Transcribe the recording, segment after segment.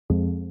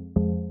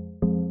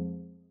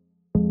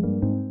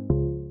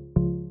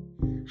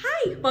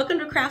welcome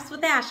to Crafts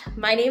with Ash.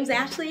 My name's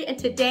Ashley and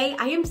today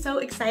I am so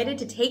excited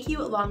to take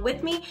you along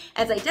with me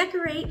as I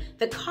decorate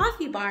the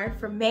coffee bar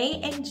for May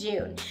and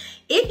June.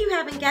 If you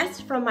haven't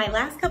guessed from my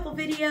last couple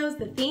videos,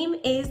 the theme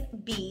is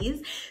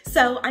bees.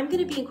 So I'm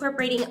gonna be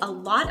incorporating a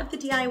lot of the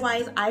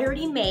DIYs I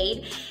already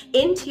made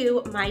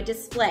into my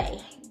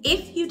display.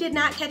 If you did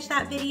not catch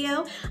that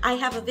video, I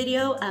have a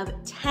video of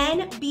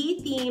 10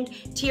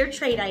 bee-themed tier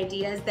tray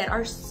ideas that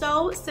are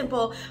so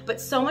simple, but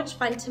so much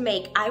fun to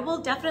make. I will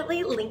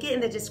definitely link it in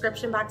the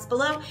description box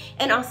below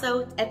and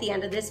also at the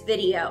end of this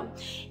video.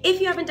 If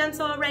you haven't done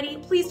so already,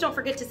 please don't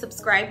forget to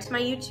subscribe to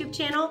my YouTube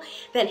channel,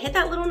 then hit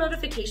that little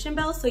notification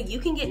bell so you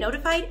can get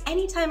notified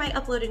anytime I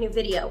upload a new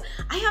video.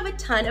 I have a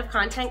ton of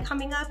content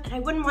coming up and I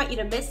wouldn't want you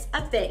to miss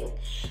a thing.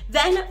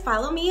 Then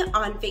follow me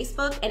on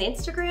Facebook and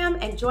Instagram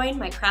and join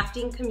my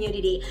crafting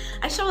community.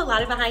 I show a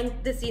lot of behind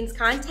the scenes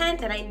content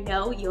that I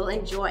know you'll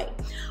enjoy.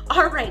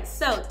 All right,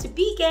 so to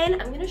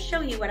begin, I'm gonna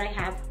show you what I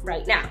have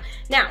right now.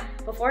 Now,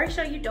 before I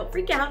show you, don't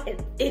freak out.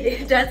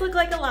 It does look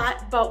like a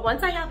lot, but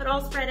once I have it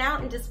all spread out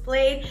and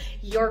displayed,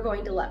 you're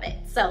going to love it.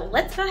 So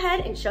let's go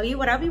ahead and show you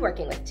what I'll be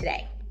working with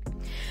today.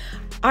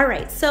 All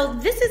right, so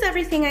this is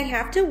everything I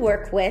have to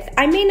work with.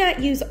 I may not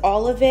use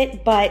all of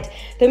it, but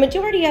the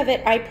majority of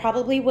it I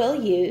probably will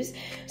use.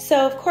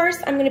 So of course,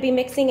 I'm gonna be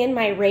mixing in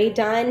my Rae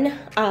Dunn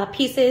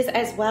pieces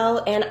as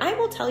well, and I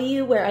will tell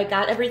you where I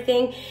got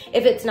everything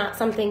if it's not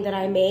something that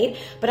I made,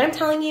 but I'm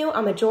telling you,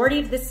 a majority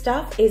of this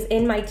stuff is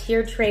in my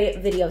tier tray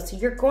video, so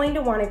you're going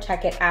to wanna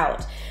check it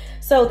out.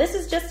 So this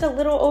is just a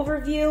little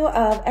overview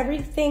of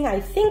everything I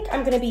think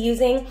I'm gonna be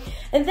using.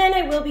 And then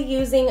I will be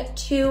using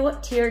 2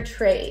 tiered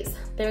trays.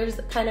 There's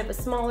kind of a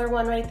smaller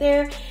one right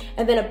there,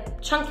 and then a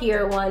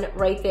chunkier one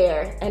right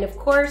there. And of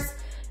course,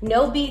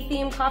 no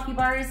bee-themed coffee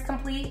bar is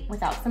complete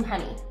without some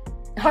honey.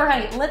 All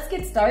right, let's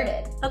get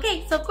started.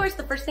 Okay, so of course,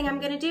 the first thing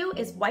I'm gonna do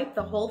is wipe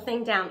the whole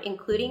thing down,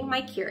 including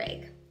my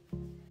Keurig.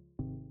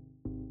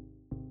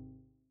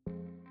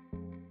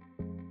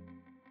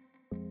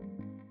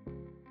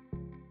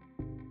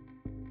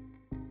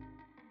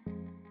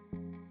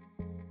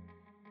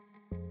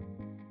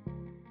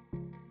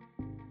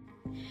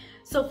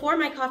 So for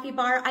my coffee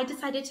bar, I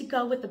decided to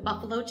go with the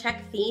buffalo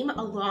check theme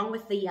along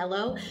with the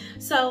yellow.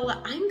 So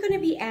I'm gonna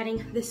be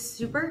adding this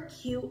super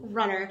cute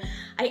runner.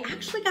 I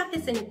actually got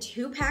this in a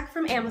 2-pack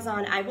from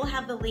Amazon. I will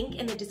have the link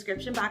in the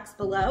description box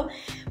below,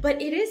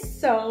 but it is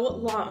so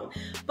long.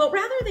 But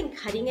rather than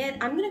cutting it,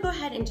 I'm gonna go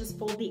ahead and just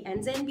fold the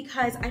ends in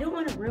because I don't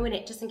wanna ruin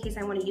it just in case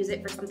I wanna use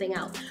it for something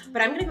else.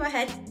 But I'm gonna go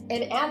ahead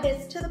and add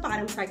this to the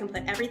bottom so I can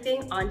put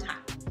everything on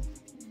top.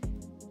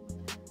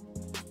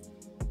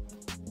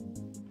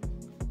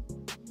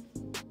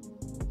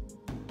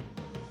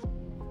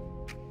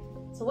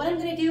 So what I'm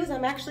gonna do is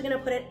I'm actually gonna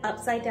put it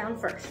upside down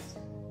first.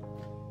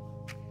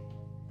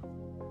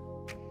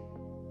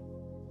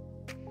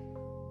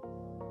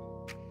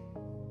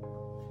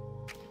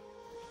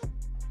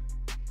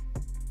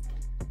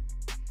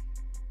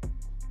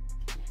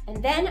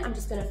 And then I'm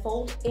just gonna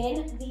fold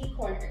in the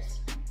corners,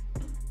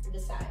 the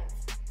sides.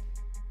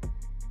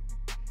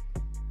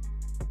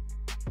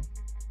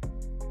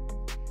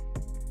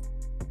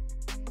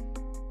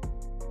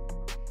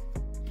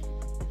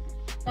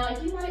 Now I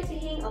do want it to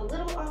hang a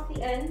little off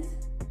the ends,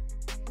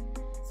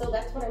 so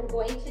that's what I'm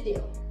going to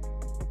do.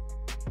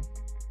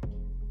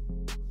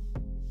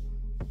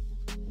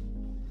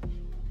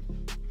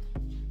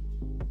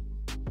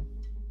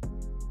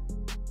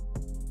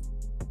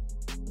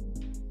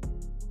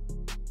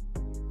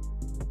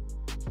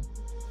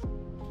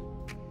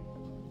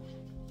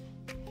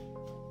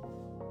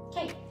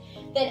 Okay,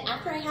 then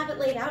after I have it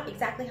laid out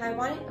exactly how I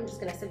want it, I'm just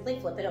gonna simply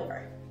flip it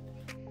over.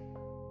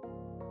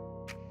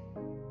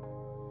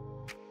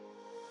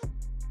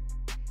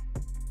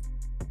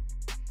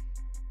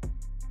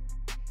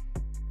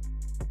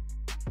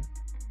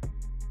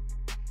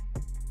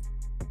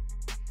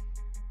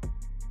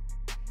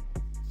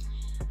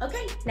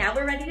 Okay, now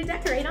we're ready to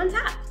decorate on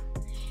top.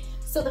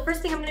 So the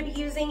first thing I'm gonna be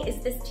using is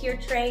this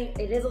tiered tray.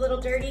 It is a little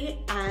dirty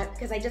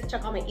because I just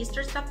took all my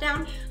Easter stuff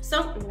down.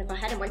 So I'm gonna go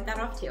ahead and wipe that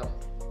off too.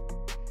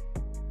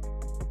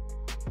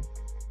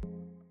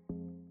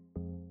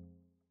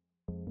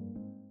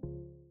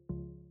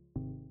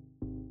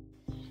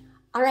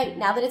 All right,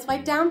 now that it's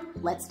wiped down,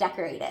 let's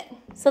decorate it.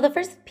 So the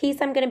first piece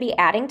I'm going to be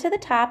adding to the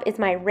top is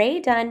my Rae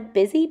Dunn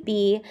Busy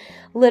Bee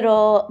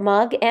little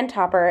mug and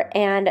topper,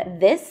 and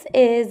this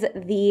is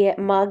the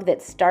mug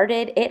that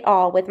started it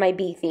all with my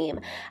bee theme.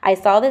 I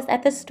saw this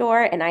at the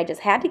store and I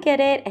just had to get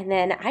it, and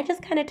then I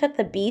just kind of took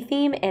the bee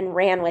theme and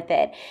ran with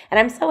it, and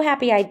I'm so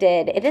happy I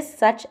did. It is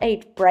such a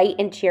bright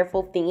and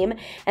cheerful theme,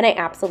 and I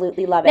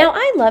absolutely love it. Now,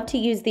 I love to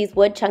use these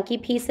wood chunky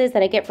pieces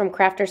that I get from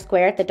Crafter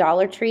Square at the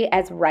Dollar Tree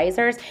as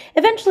risers.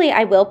 Eventually,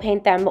 I will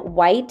paint them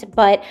white,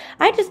 but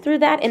I just threw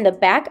that in the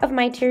back of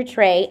my tier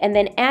tray and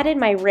then added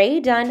my Rae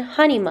Dunn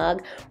honey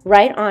mug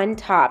right on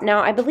top.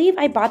 Now, I believe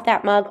I bought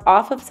that mug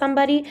off of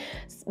somebody,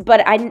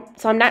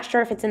 so I'm not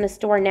sure if it's in the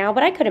store now,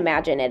 but I could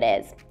imagine it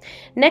is.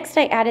 Next,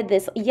 I added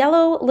this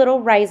yellow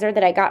little riser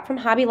that I got from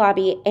Hobby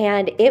Lobby,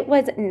 and it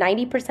was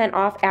 90%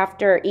 off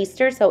after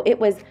Easter, so it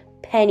was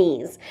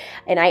pennies,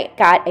 and I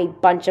got a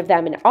bunch of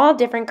them in all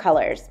different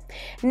colors.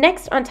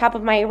 Next, on top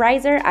of my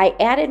riser, I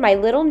added my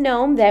little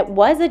gnome that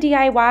was a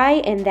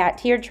DIY in that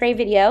tiered tray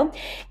video,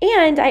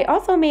 and I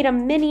also made a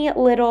mini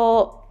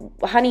little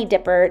honey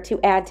dipper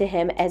to add to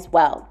him as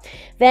well.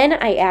 Then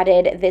I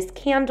added this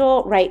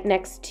candle right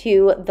next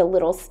to the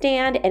little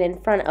stand and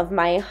in front of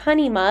my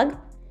honey mug.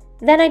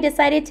 Then I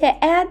decided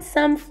to add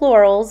some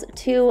florals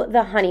to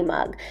the honey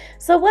mug.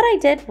 So what I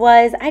did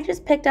was I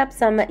just picked up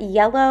some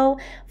yellow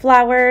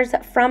flowers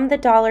from the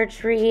Dollar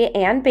Tree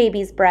and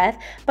Baby's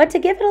Breath, but to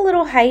give it a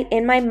little height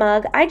in my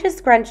mug, I just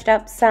scrunched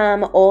up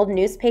some old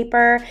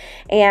newspaper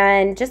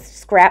and just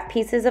scrap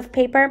pieces of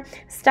paper,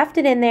 stuffed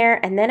it in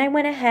there, and then I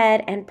went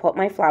ahead and put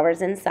my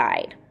flowers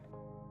inside.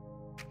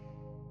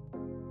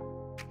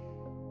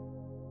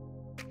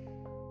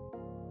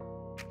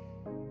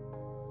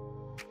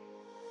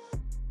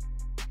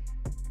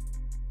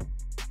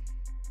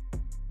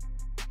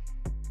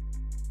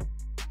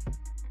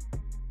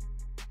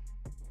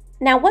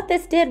 Now what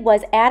this did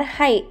was add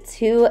height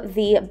to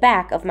the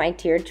back of my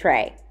tiered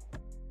tray.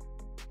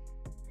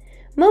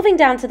 Moving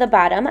down to the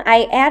bottom,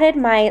 I added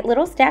my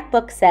little stack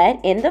book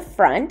set in the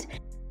front.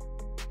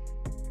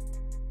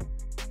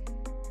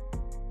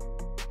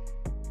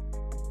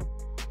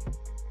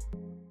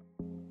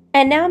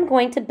 And now I'm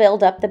going to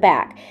build up the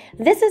back.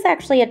 This is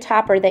actually a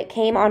topper that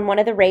came on one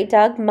of the Rae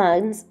Dunn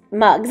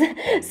mugs,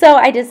 so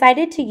I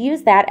decided to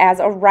use that as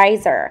a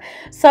riser.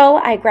 So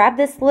I grabbed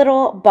this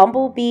little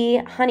bumblebee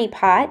honey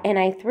pot and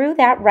I threw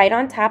that right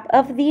on top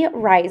of the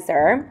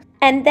riser.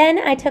 And then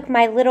I took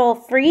my little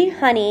free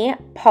honey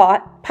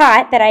pot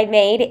that I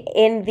made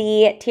in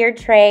the tiered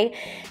tray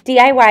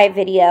DIY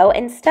video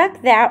and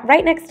stuck that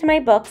right next to my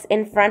books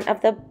in front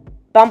of the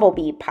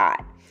bumblebee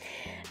pot.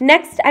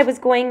 Next, I was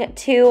going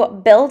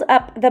to build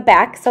up the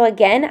back. So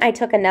again, I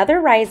took another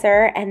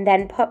riser and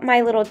then put my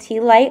little tea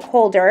light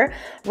holder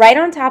right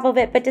on top of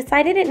it, but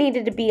decided it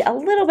needed to be a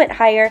little bit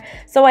higher.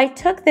 So I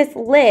took this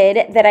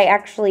lid that I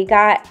actually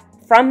got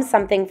from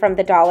something from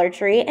the Dollar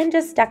Tree and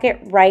just stuck it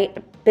right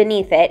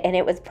beneath it, and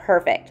it was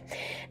perfect.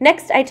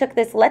 Next, I took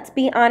this Let's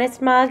Be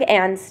Honest mug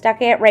and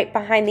stuck it right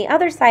behind the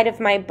other side of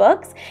my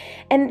books,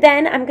 and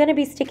then I'm going to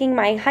be sticking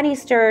my honey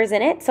stirrers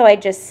in it, so I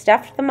just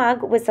stuffed the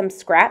mug with some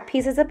scrap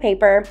pieces of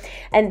paper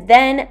and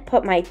then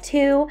put my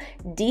 2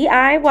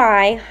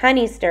 DIY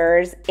honey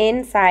stirrers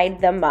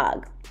inside the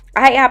mug.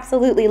 I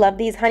absolutely love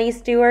these honey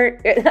stirrers.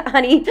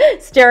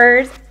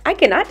 I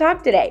cannot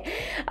talk today.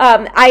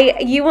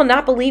 You will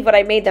not believe what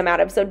I made them out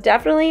of, so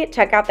definitely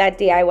check out that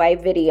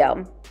DIY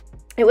video.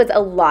 It was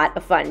a lot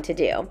of fun to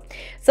do.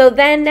 So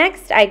then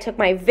next, I took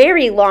my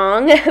very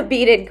long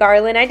beaded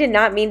garland. I did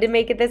not mean to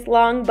make it this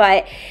long,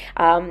 but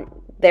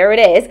there it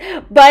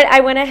is. But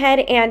I went ahead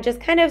and just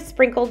kind of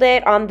sprinkled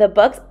it on the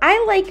books.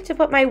 I like to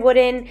put my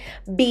wooden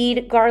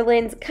bead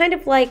garlands kind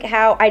of like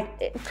how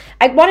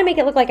I want to make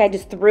it look like I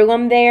just threw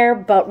them there,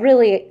 but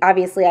really,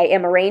 obviously, I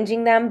am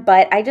arranging them,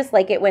 but I just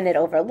like it when it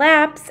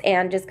overlaps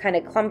and just kind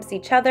of clumps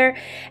each other.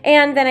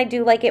 And then I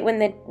do like it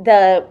when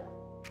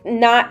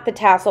not the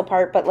tassel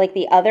part, but like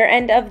the other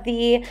end of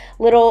the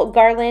little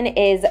garland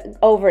is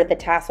over the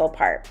tassel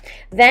part.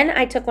 Then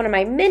I took one of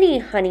my mini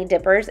honey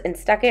dippers and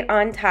stuck it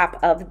on top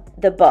of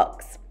the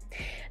books.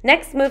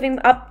 Next, moving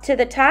up to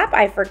the top,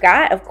 I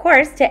forgot, of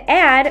course, to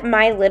add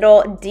my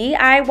little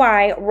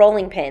DIY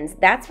rolling pins.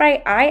 That's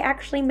right, I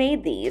actually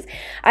made these.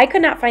 I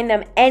could not find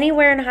them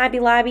anywhere in Hobby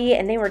Lobby,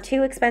 and they were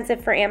too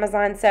expensive for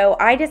Amazon, so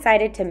I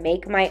decided to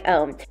make my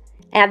own.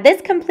 And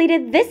this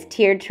completed this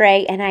tiered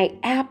tray, and I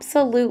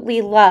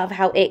absolutely love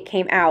how it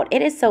came out.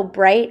 It is so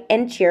bright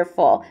and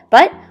cheerful.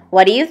 But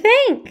what do you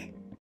think?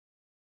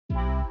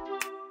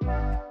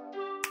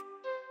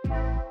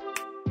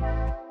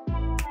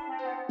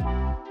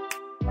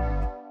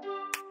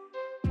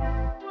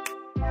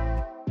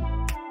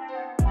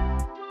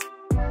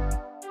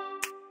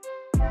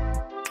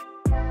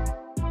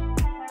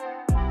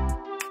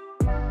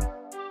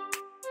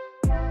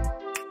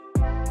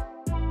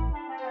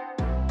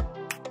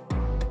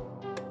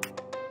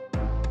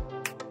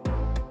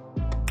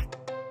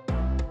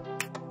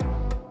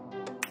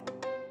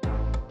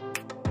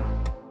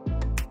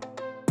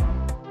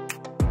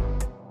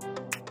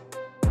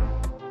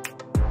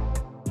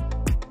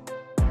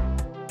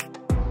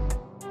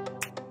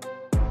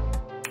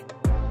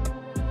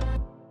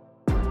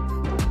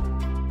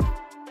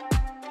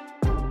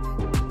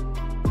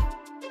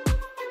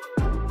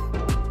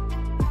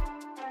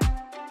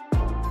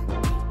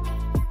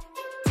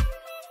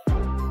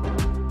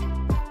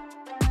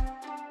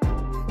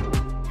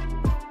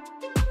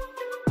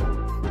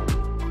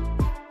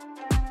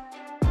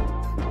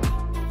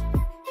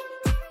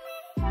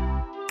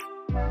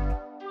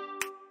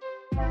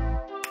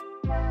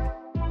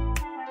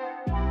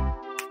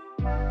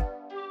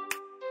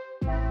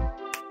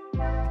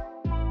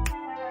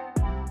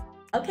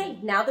 Okay,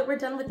 now that we're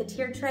done with the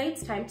tiered tray,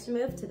 it's time to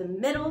move to the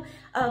middle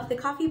of the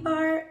coffee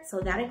bar, so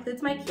that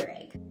includes my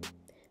Keurig.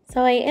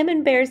 So I am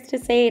embarrassed to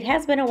say it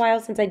has been a while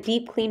since I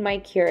deep cleaned my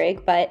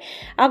Keurig, but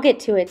I'll get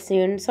to it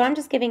soon. So I'm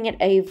just giving it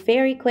a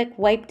very quick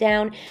wipe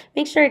down.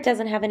 Make sure it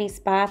doesn't have any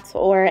spots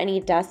or any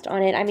dust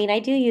on it. I mean, I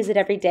do use it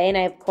every day and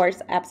I, of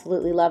course,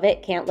 absolutely love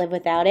it. Can't live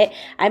without it.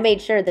 I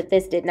made sure that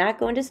this did not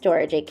go into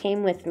storage. It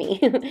came with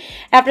me.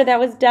 After that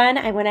was done,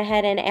 I went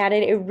ahead and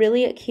added a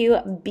really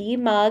cute bee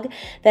mug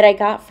that I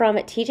got from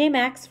TJ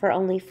Maxx for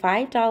only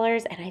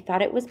 $5, and I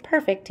thought it was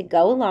perfect to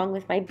go along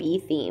with my bee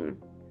theme.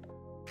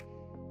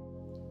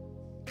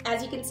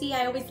 As you can see,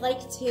 I always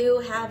like to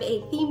have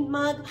a themed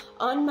mug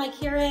on my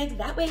Keurig.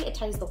 That way it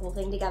ties the whole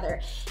thing together.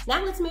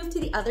 Now let's move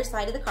to the other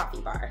side of the coffee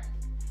bar.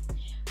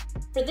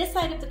 For this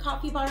side of the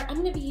coffee bar, I'm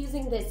gonna be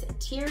using this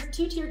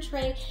two-tier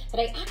tray that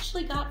I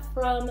actually got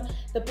from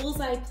the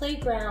Bullseye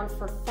Playground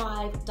for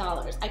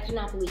 $5. I could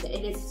not believe it.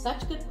 It is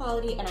such good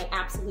quality and I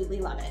absolutely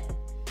love it.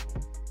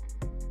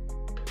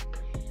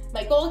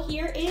 My goal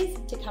here is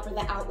to cover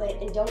the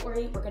outlet, and don't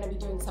worry, we're gonna be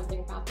doing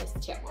something about this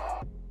too.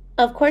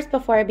 Of course,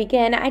 before I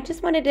begin, I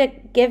just wanted to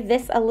give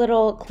this a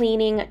little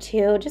cleaning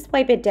too. Just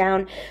wipe it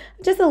down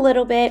just a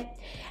little bit.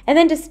 And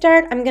then to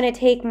start, I'm going to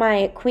take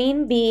my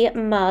Queen Bee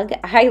mug.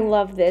 I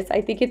love this.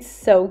 I think it's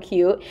so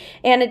cute.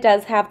 And it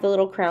does have the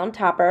little crown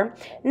topper.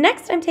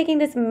 Next, I'm taking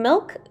this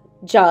milk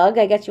jug,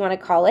 I guess you want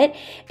to call it.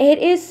 It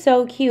is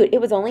so cute. It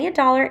was only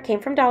 $1. It came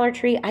from Dollar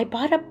Tree. I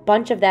bought a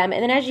bunch of them,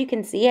 and then as you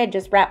can see, I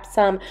just wrapped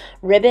some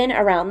ribbon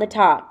around the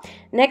top.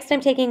 Next,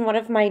 I'm taking one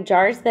of my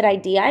jars that I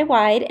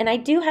DIY'd, and I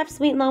do have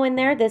Sweet and Low in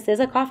there. This is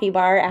a coffee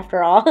bar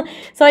after all,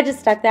 so I just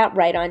stuck that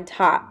right on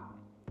top.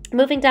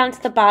 Moving down to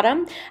the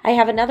bottom, I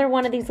have another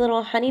one of these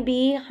little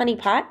honeybee honey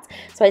pots.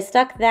 So I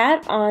stuck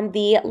that on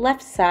the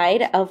left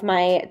side of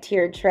my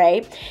tiered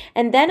tray.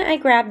 And then I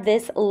grabbed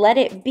this Let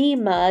It Be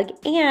mug,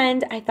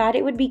 and I thought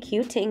it would be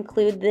cute to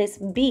include this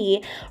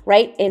bee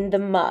right in the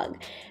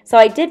mug. So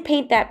I did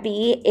paint that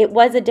bee. It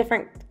was a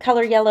different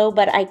color yellow,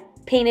 but I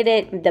painted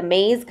it the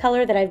maize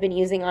color that I've been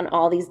using on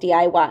all these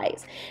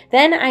DIYs.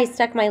 Then I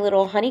stuck my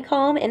little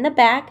honeycomb in the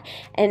back,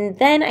 and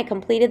then I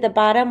completed the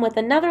bottom with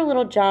another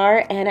little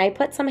jar, and I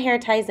put some hair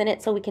ties in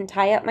it so we can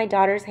tie up my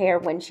daughter's hair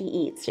when she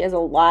eats. She has a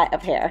lot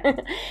of hair.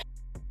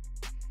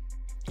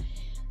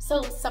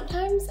 So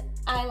sometimes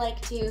I like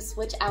to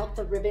switch out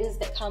the ribbons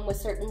that come with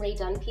certain Rae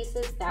Dunn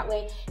pieces. That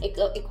way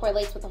it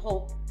correlates with the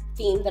whole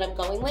theme that I'm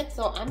going with.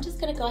 So I'm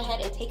just gonna go ahead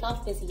and take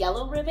off this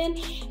yellow ribbon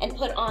and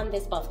put on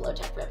this buffalo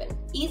check ribbon.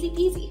 Easy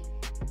peasy.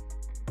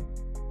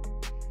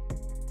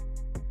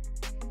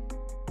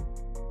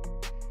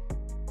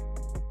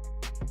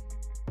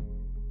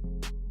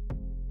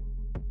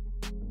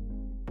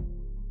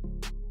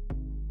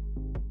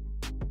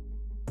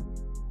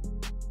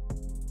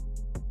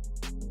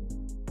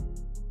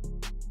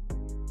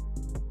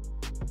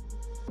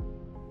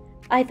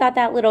 I thought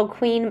that little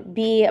Queen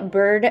Bee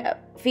bird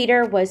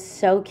feeder was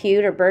so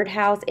cute, or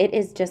birdhouse. It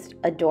is just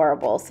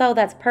adorable. So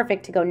that's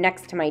perfect to go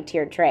next to my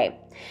tiered tray.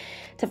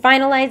 To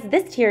finalize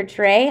this tiered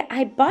tray,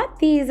 I bought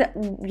these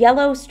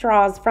yellow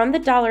straws from the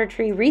Dollar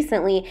Tree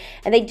recently,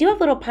 and they do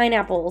have little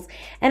pineapples,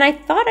 and I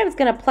thought I was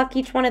going to pluck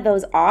each one of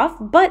those off,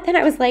 but then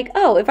I was like,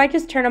 oh, if I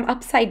just turn them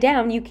upside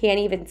down, you can't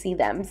even see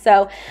them.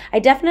 So I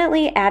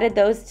definitely added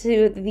those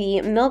to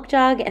the milk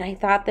jug, and I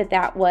thought that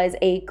that was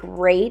a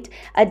great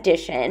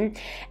addition.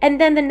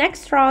 And then the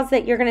next straws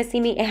that you're going to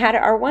see me add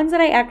are ones that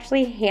I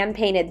actually hand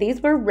painted.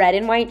 These were red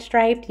and white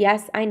striped.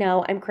 Yes, I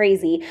know, I'm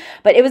crazy,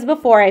 but it was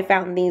before I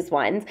found these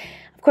ones.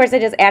 Of course, I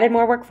just added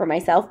more work for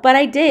myself, but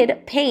I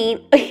did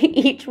paint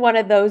each one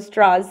of those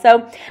straws. So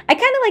I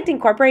kind of liked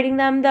incorporating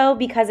them though,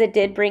 because it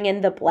did bring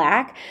in the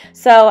black.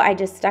 So I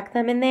just stuck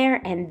them in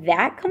there, and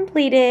that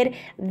completed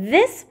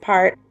this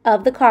part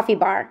of the coffee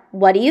bar.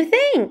 What do you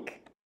think?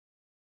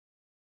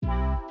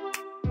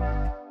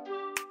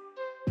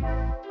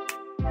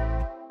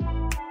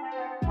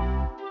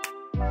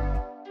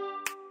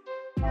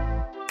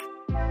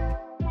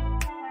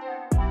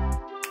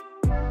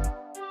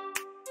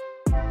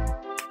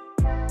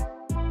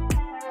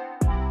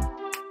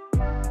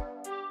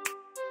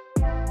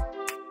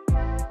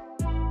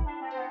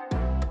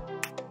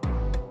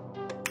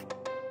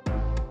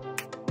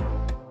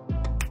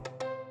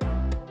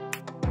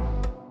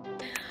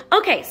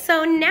 Okay,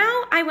 so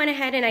now I went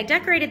ahead and I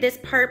decorated this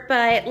part,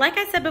 but like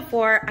I said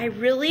before, I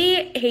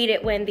really hate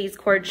it when these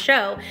cords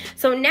show.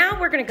 So now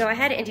we're gonna go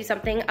ahead and do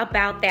something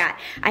about that.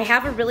 I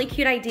have a really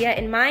cute idea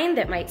in mind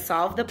that might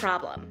solve the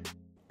problem.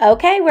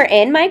 Okay, we're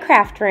in my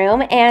craft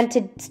room, and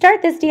to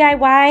start this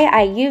DIY,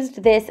 I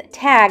used this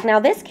tag. Now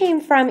this came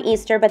from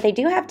Easter, but they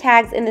do have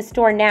tags in the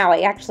store now.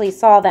 I actually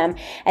saw them,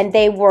 and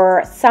they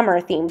were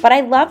summer themed, but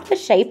I loved the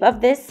shape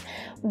of this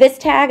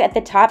tag at the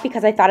top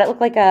because I thought it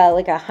looked like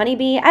a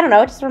honeybee. I don't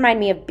know, it just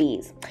reminded me of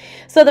bees.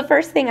 So the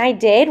first thing I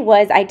did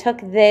was I took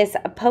this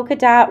polka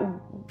dot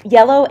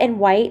yellow and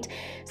white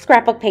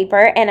scrapbook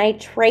paper, and I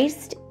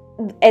traced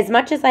as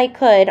much as I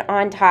could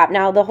on top.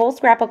 Now, the whole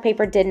scrapbook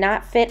paper did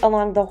not fit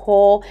along the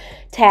whole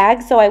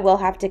tag, so I will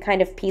have to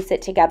kind of piece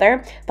it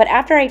together. But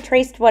after I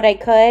traced what I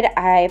could,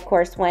 I, of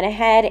course, went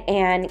ahead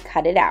and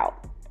cut it out.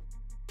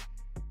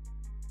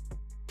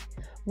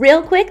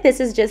 Real quick, this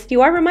is just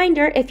your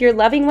reminder, if you're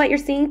loving what you're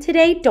seeing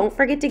today, don't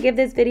forget to give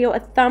this video a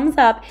thumbs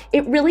up.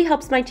 It really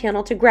helps my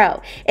channel to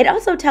grow. It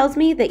also tells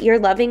me that you're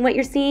loving what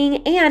you're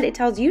seeing, and it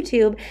tells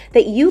YouTube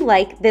that you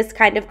like this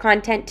kind of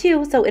content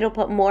too, so it'll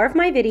put more of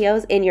my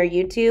videos in your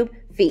YouTube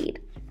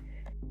feed.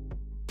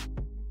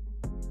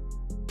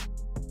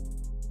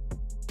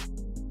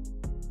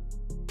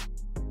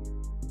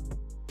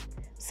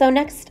 So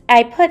next,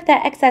 I put the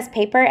excess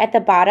paper at the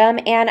bottom,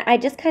 and I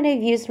just kind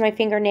of used my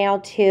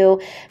fingernail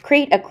to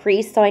create a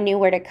crease so I knew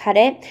where to cut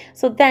it.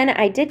 So then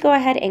I did go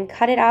ahead and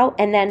cut it out,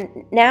 and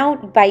then now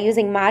by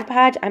using Mod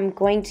Podge, I'm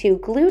going to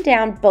glue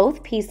down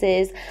both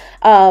pieces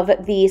of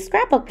the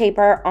scrapbook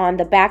paper on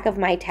the back of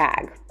my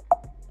tag.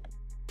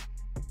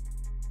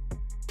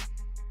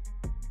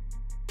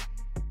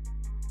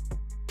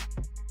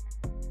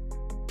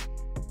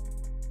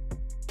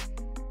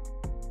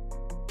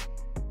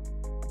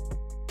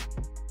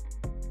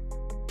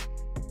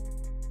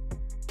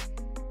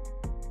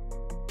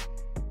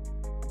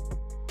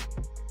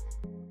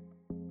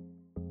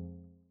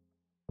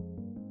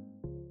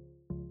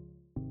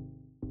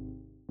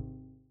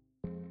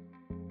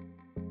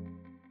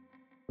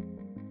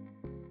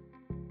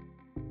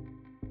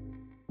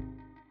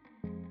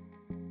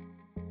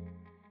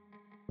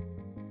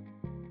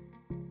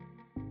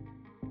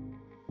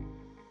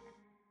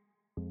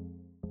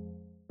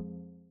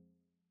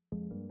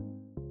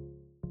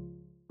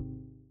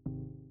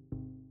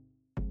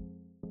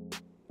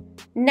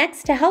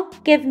 Next, to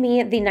help give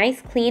me the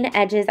nice clean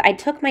edges, I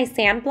took my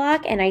sand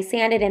block and I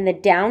sanded in the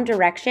down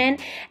direction,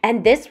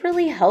 and this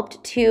really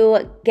helped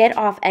to get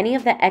off any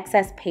of the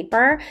excess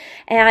paper,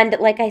 and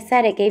like I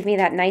said, it gave me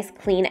that nice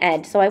clean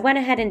edge. So I went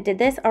ahead and did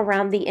this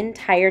around the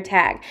entire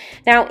tag.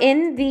 Now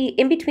in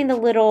between the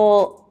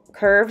little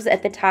curves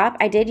at the top,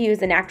 I did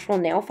use an actual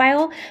nail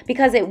file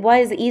because it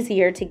was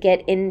easier to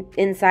get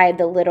inside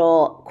the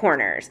little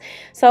corners.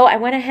 So I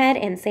went ahead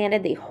and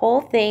sanded the whole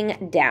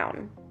thing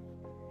down.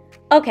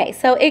 Okay,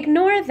 so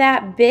ignore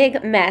that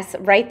big mess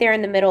right there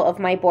in the middle of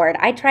my board.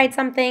 I tried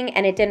something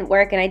and it didn't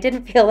work, and I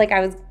didn't feel like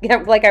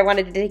I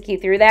wanted to take you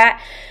through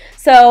that.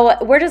 So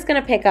we're just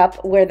gonna pick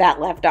up where that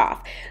left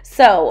off.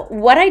 So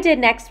what I did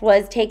next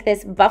was take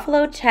this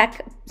buffalo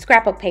check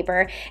scrapbook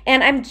paper,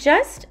 and I'm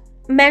just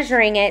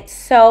measuring it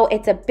so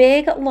it's a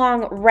big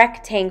long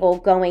rectangle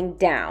going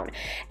down.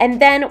 And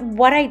then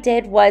what I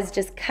did was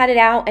just cut it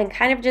out and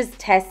kind of just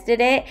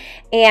tested it,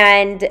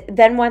 and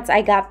then once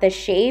I got the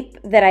shape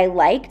that I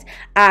liked,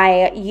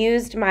 I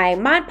used my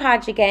Mod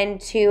Podge again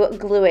to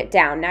glue it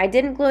down. Now I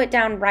didn't glue it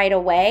down right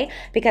away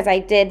because I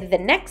did the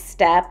next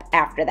step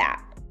after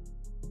that.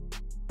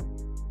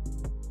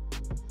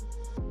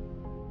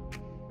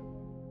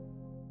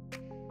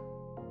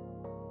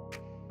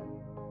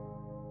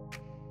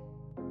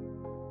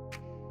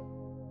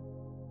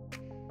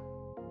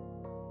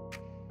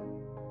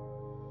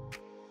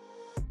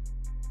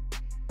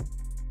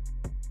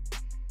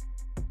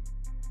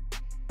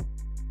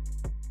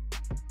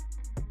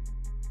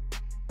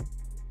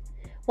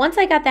 Once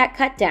I got that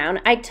cut down,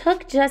 I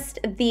took just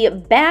the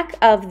back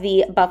of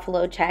the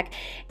buffalo check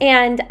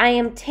and I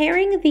am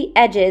tearing the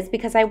edges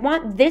because I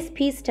want this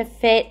piece to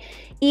fit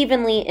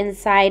evenly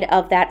inside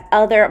of that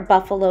other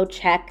buffalo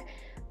check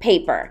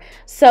paper.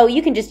 So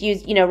you can just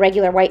use,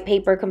 regular white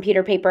paper,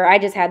 computer paper. I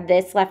just had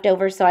this left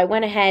over, so I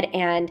went ahead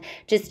and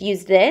just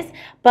used this,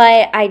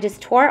 but I just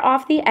tore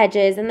off the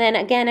edges, and then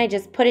again, I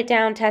just put it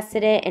down,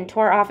 tested it, and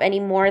tore off any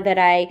more that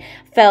I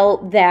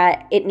felt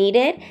that it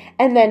needed.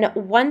 And then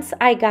once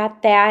I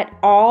got that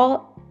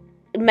all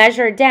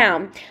measured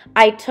down,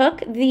 I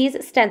took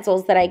these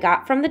stencils that I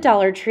got from the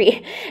Dollar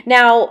Tree.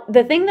 Now,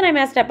 the thing that I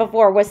messed up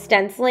before was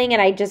stenciling,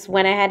 and I just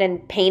went ahead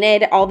and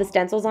painted all the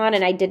stencils on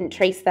and I didn't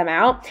trace them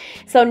out.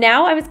 So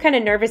now I was kind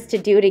of nervous to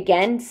do it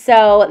again.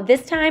 So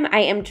this time I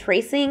am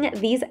tracing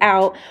these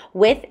out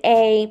with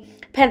a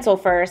pencil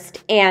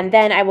first, and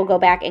then I will go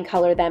back and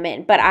color them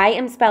in. But I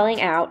am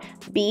spelling out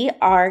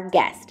B-R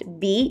guest,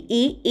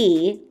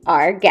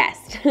 B-E-E-R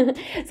guest.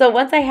 So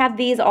once I had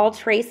these all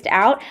traced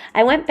out,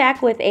 I went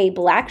back with a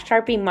black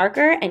Sharpie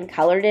marker and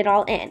colored it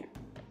all in.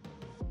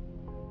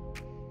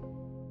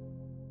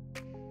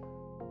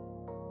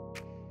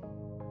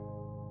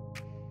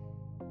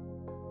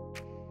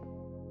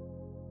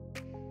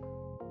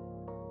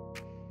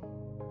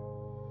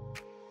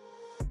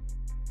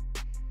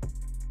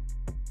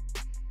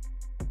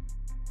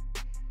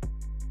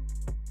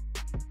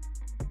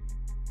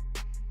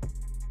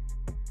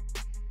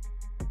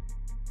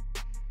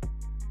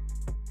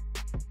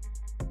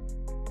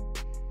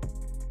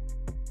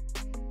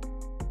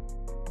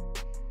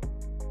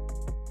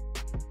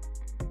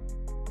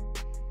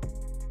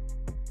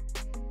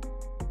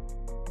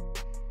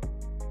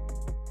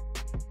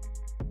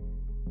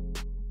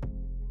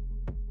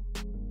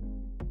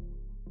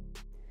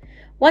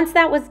 Once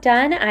that was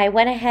done, I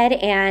went ahead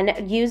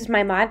and used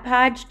my Mod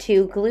Podge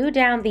to glue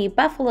down the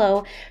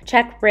buffalo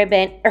check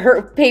ribbon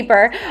or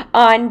paper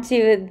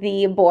onto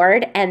the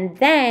board, and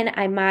then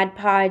I Mod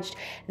Podged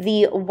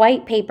the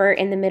white paper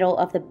in the middle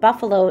of the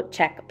buffalo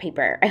check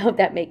paper. I hope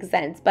that makes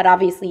sense, but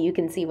obviously you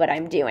can see what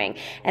I'm doing.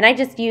 And I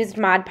just used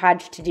Mod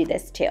Podge to do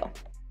this too.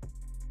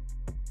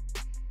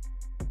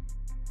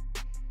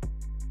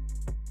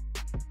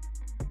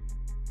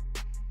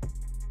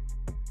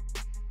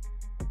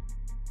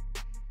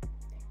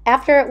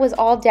 After it was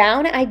all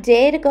down, I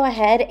did go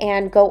ahead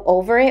and go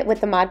over it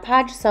with the Mod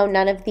Podge so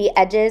none of the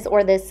edges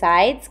or the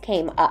sides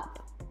came up.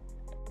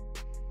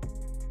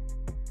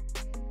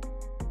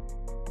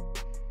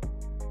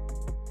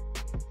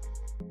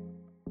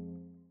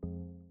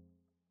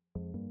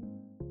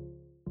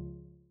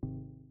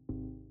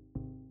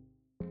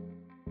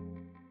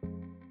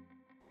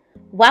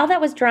 While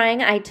that was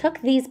drying, I took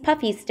these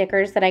puffy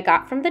stickers that I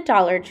got from the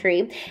Dollar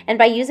Tree, and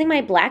by using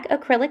my black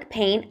acrylic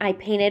paint, I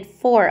painted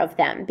 4 of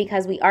them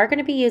because we are going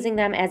to be using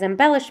them as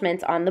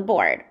embellishments on the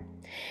board.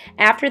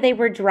 After they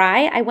were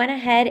dry, I went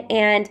ahead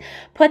and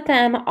put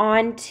them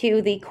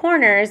onto the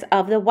corners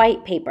of the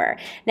white paper.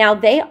 Now,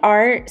 they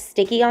are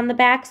sticky on the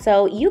back,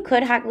 so you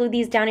could hot glue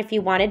these down if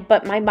you wanted,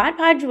 but my Mod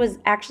Podge was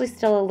actually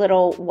still a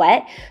little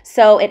wet,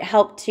 so it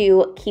helped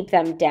to keep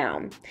them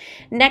down.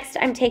 Next,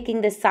 I'm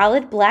taking this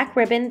solid black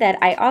ribbon that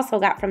I also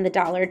got from the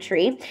Dollar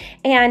Tree,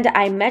 and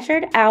I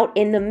measured out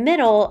in the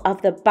middle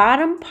of the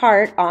bottom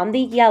part on the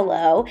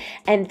yellow,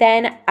 and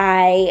then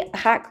I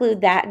hot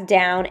glued that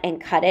down and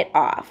cut it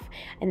off.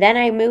 And then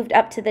I moved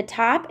up to the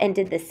top and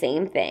did the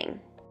same thing.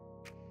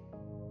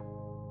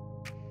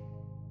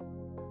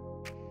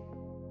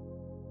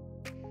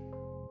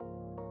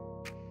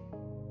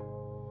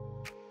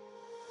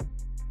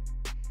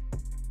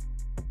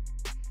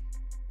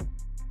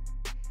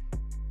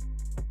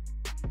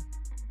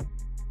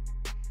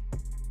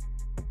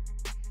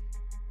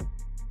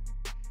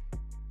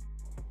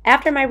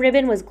 After my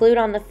ribbon was glued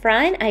on the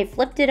front, I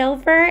flipped it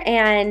over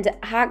and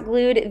hot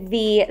glued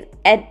the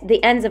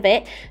ends of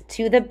it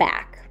to the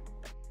back.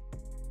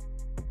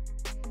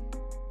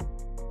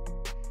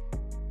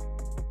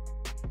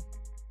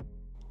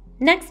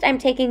 Next, I'm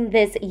taking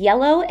this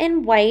yellow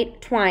and white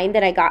twine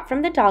that I got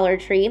from the Dollar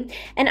Tree,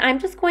 and I'm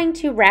just going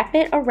to wrap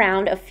it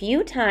around a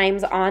few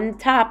times on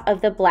top of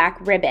the black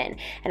ribbon.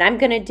 And I'm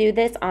going to do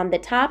this on the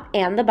top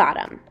and the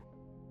bottom.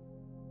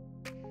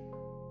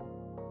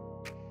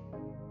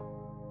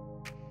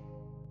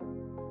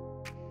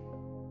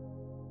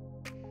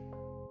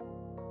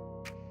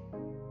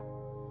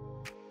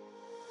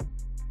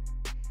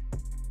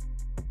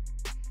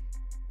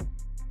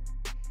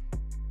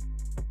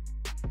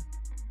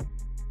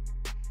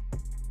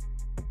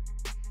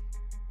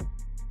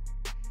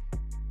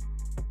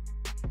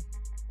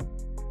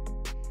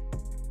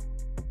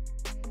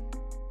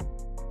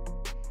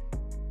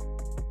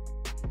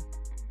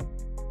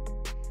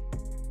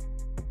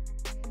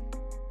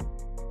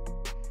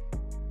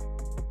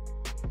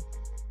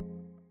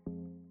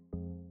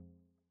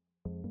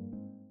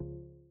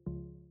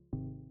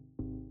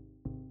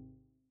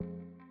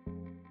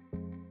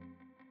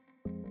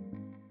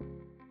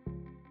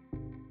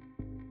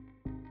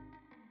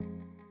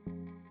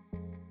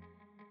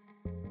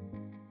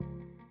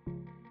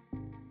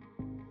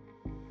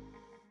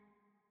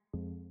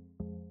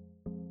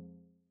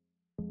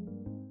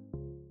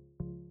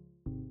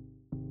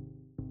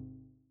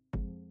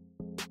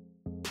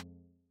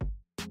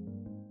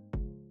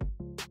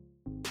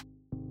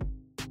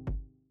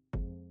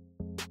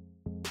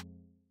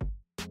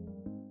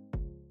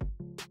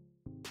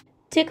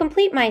 To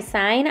complete my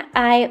sign,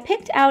 I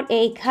picked out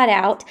a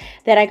cutout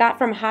that I got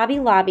from Hobby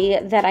Lobby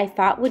that I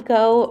thought would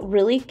go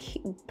really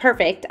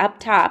perfect up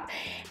top.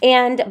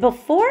 And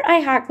before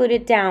I hot glued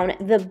it down,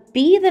 the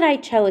bee that I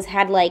chose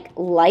had like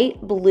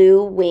light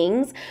blue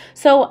wings.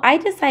 So I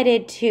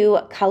decided to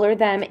color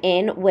them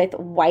in with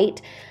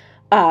white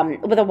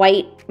with a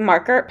white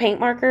marker, paint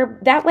marker.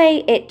 That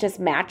way it just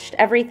matched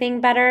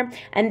everything better.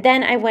 And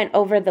then I went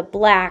over the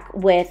black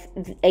with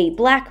a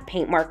black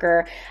paint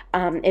marker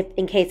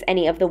in case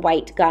any of the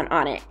white got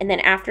on it. And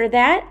then after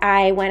that,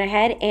 I went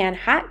ahead and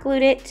hot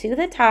glued it to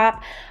the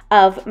top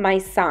of my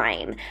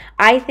sign.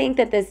 I think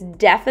that this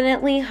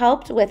definitely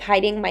helped with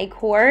hiding my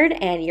cord,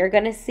 and you're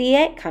gonna see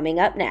it coming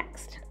up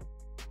next.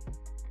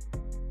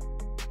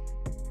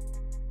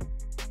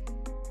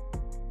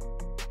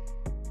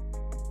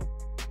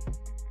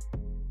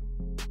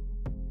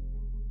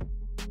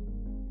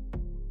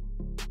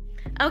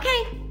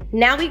 Okay,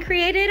 now we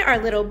created our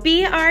little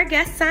Be Our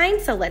Guest sign,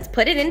 so let's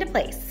put it into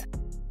place.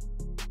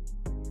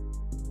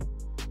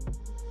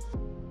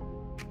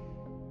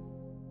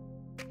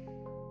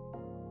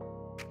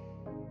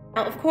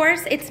 Now, of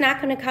course, it's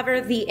not going to cover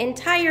the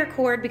entire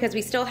cord because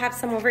we still have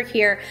some over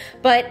here,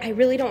 but I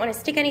really don't want to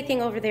stick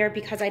anything over there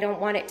because I don't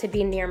want it to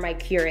be near my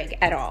Keurig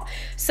at all.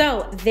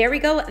 So there we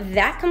go.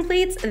 That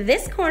completes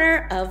this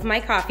corner of my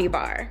coffee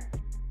bar.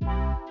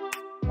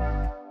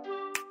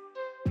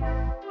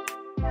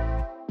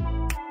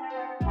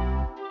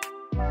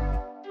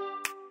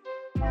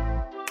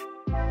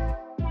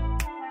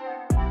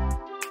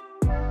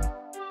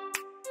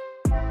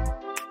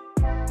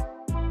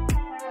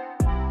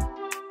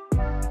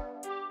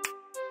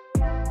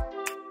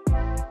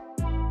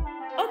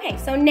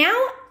 Okay, so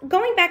now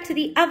going back to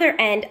the other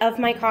end of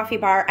my coffee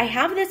bar, I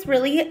have this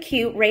really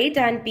cute Rae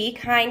Dunn Be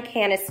Kind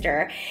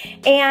canister,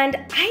 and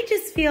I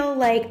just feel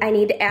like I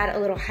need to add a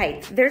little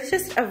height. There's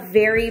just a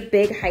very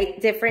big height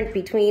difference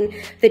between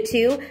the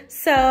two.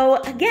 So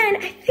again,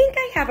 I think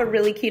I have a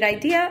really cute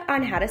idea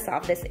on how to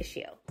solve this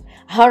issue.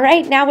 All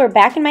right, now we're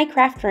back in my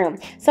craft room.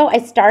 So I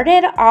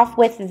started off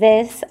with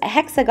this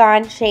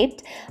hexagon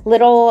shaped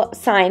little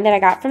sign that I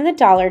got from the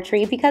Dollar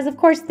Tree because of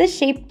course this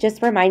shape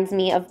just reminds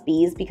me of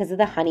bees because of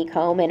the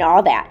honeycomb and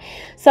all that.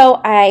 So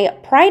I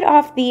pried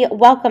off the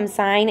welcome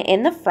sign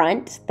in the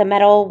front, the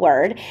metal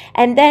word,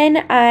 and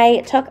then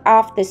I took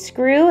off the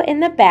screw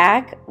in the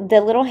back, the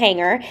little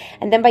hanger,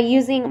 and then by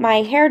using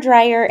my hair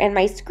dryer and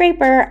my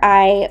scraper,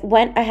 I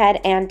went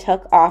ahead and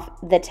took off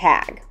the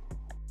tag.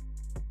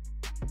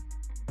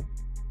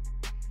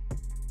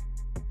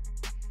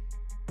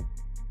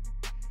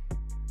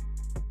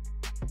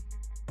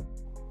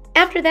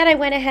 After that, I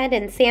went ahead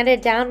and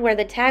sanded down where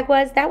the tag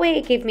was. That way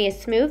it gave me a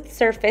smooth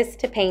surface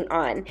to paint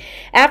on.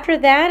 After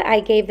that, I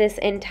gave this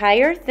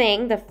entire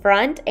thing, the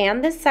front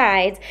and the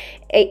sides,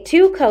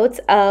 2 coats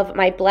of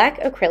my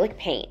black acrylic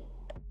paint.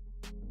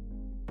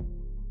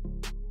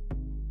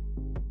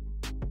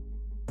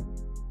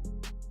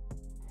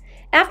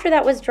 After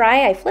that was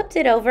dry, I flipped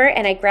it over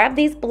and I grabbed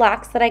these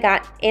blocks that I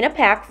got in a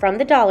pack from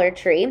the Dollar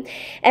Tree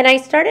and I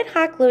started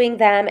hot gluing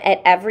them at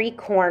every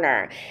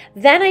corner.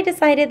 Then I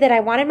decided that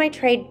I wanted my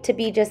tray to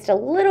be just a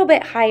little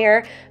bit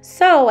higher,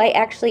 so I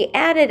actually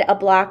added a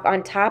block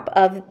on top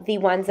of the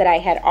ones that I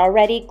had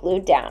already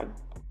glued down.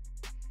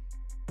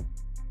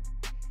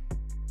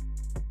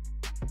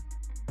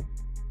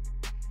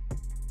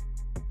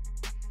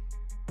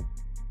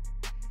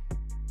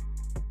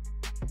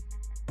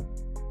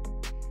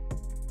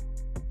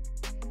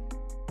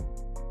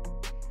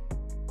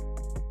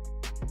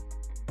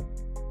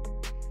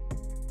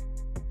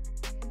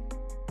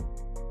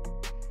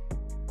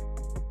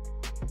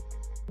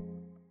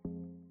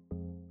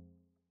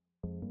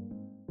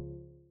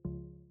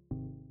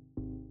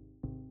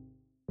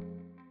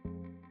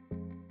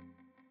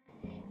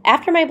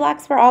 After my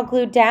blocks were all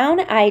glued down,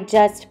 I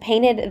just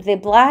painted the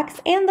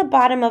blocks and the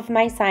bottom of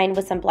my sign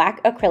with some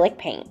black acrylic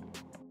paint.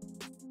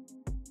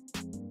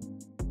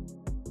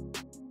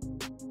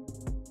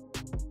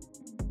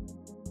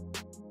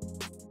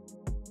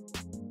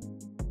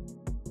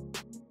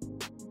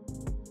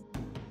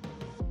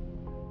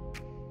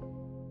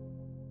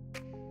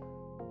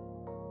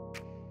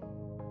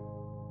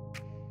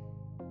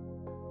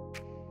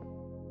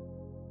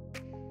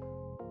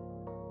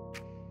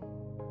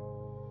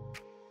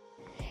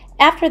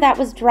 After that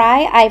was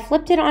dry, I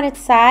flipped it on its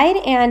side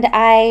and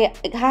I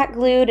hot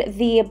glued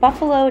the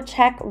buffalo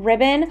check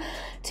ribbon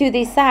to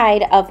the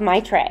side of my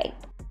tray.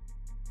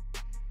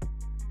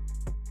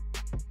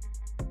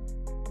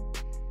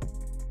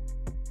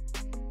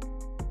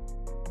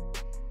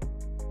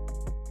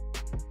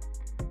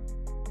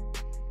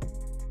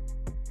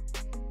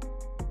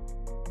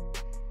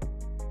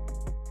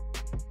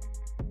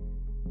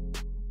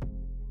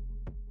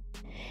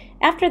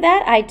 After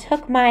that, I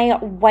took my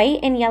white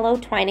and yellow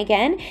twine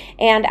again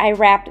and I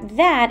wrapped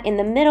that in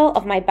the middle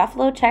of my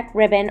buffalo check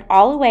ribbon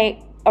all the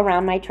way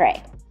around my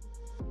tray.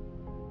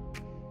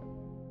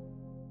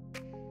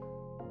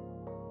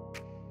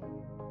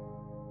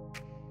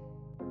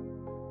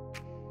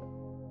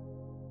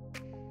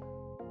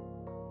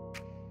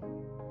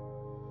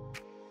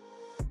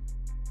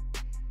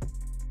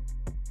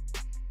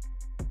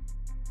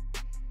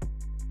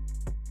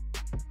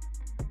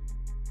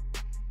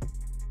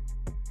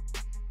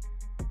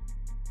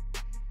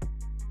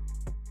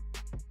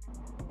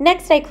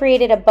 Next, I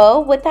created a bow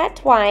with that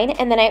twine,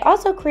 and then I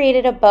also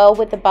created a bow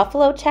with the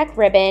buffalo check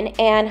ribbon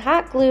and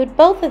hot glued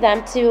both of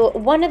them to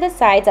one of the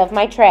sides of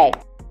my tray.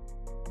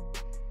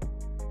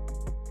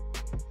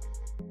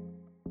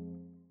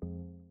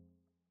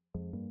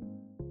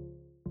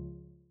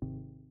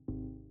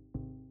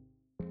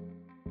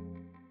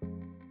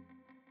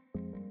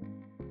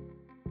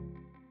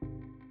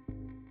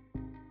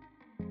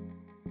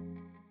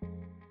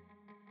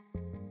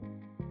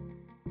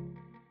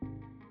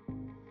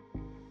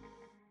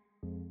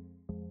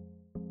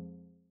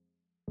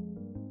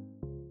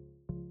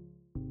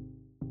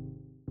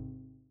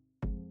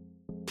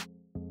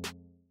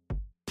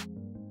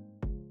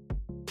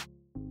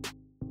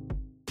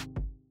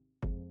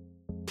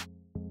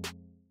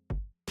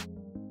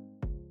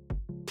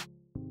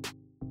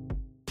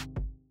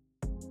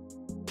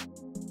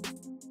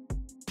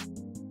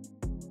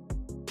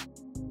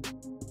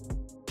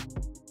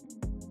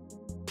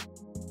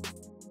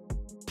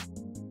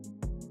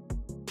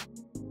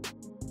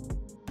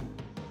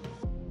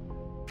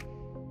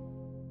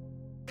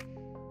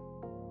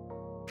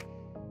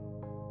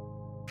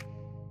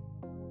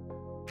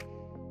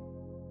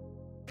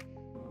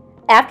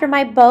 After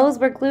my bows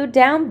were glued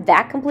down,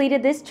 that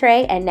completed this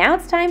tray, and now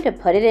it's time to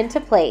put it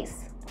into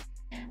place.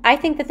 I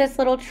think that this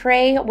little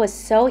tray was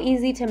so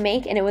easy to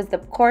make, and it was,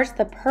 of course,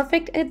 the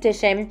perfect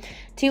addition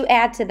to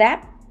add to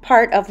that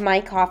part of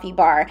my coffee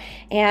bar.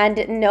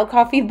 And no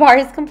coffee bar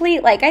is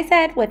complete, like I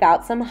said,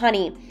 without some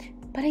honey.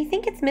 But I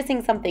think it's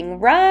missing something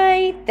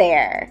right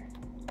there.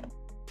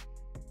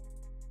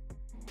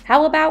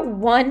 How about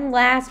one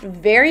last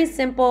very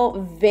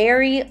simple,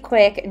 very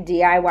quick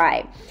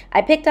DIY?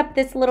 I picked up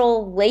this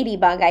little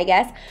ladybug, I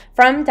guess,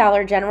 from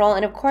Dollar General,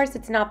 and of course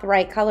it's not the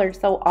right color,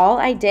 so all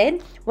I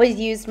did was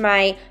use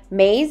my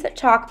maize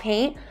chalk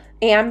paint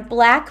and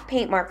black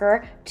paint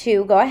marker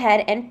to go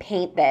ahead and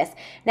paint this.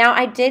 Now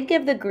I did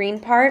give the green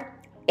part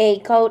a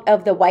coat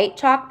of the white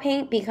chalk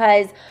paint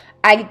because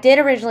I did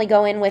originally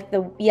go in with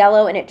the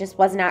yellow and it just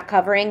was not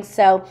covering,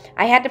 so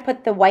I had to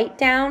put the white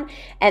down,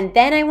 and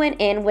then I went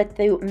in with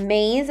the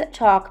maize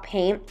chalk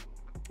paint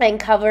and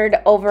covered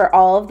over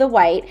all of the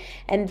white.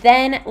 And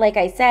then, like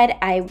I said,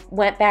 I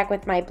went back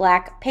with my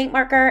black paint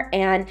marker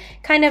and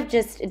kind of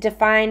just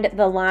defined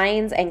the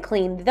lines and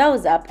cleaned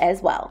those up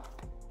as well.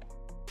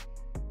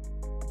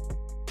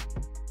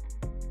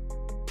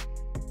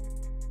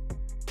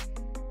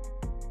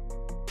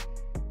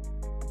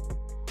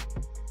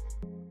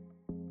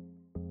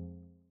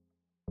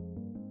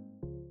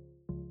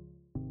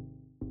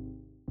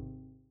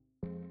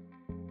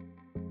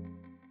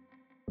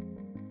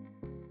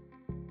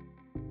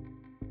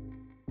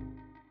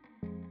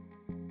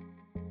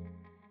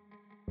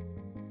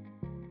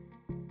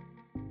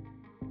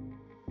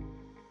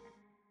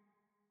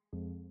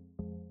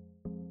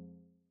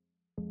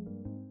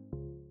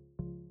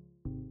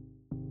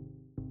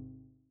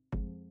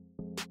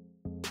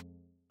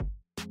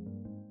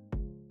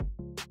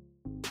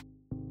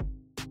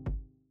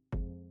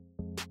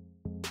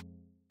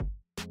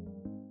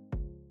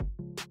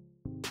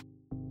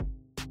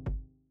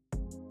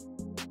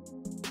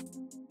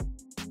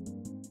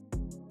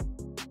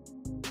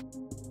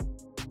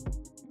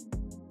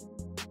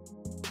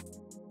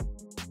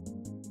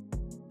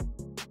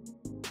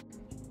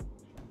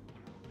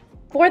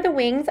 For the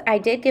wings, I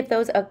did give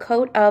those a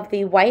coat of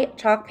the white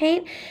chalk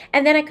paint,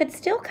 and then I could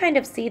still kind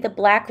of see the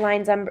black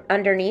lines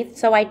underneath,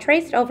 so I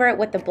traced over it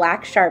with the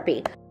black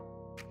Sharpie.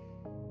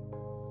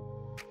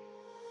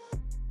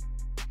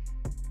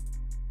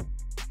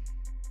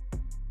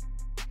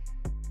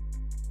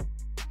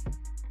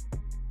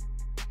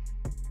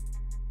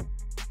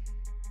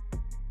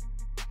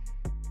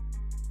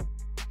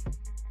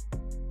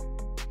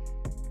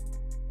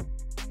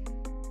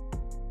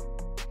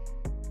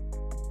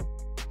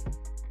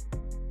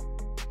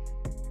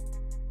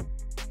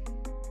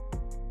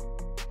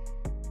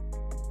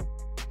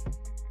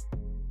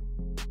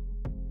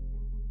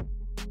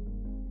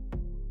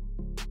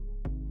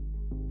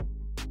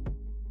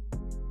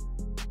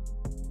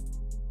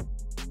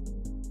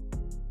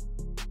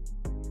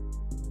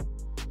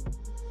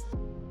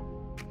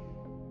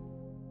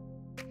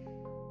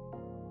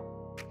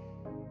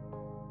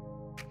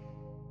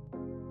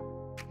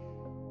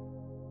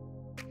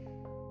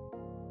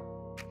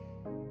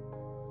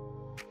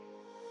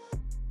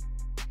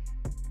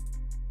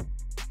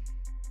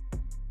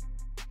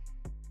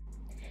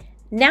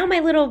 Now my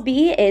little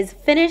bee is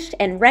finished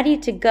and ready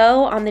to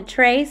go on the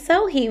tray,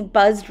 so he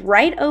buzzed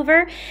right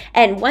over,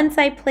 and once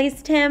I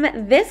placed him,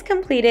 this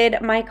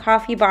completed my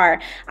coffee bar.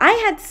 I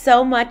had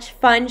so much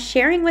fun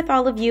sharing with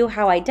all of you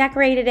how I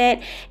decorated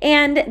it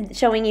and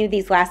showing you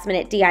these last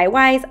minute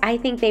DIYs. I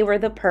think they were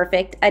the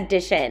perfect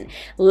addition.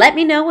 Let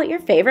me know what your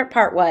favorite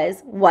part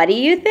was. What do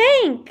you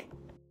think?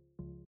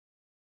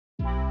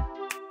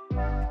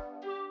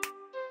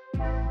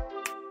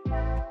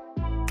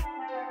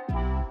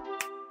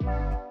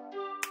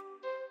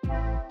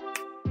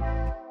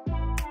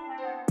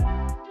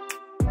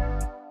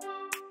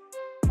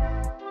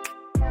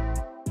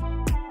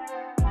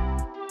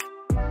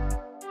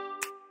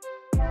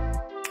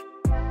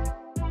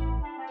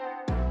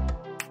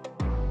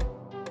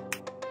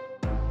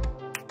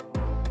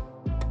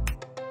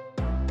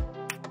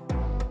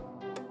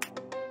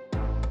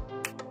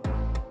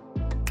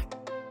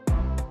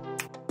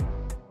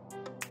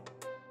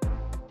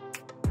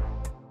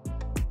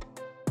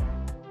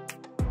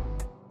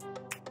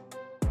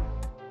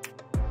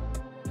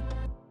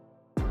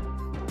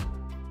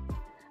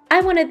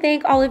 I want to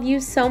thank all of you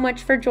so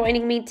much for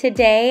joining me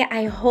today.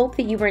 I hope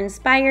that you were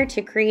inspired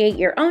to create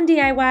your own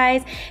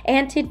DIYs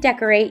and to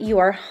decorate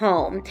your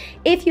home.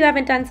 If you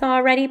haven't done so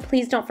already,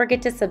 please don't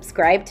forget to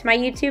subscribe to my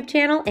YouTube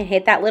channel and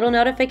hit that little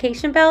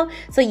notification bell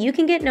so you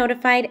can get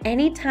notified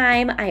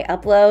anytime I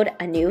upload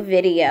a new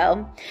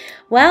video.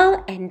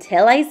 Well,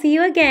 until I see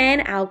you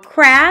again, I'll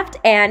craft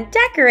and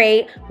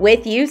decorate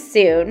with you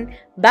soon.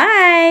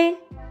 Bye!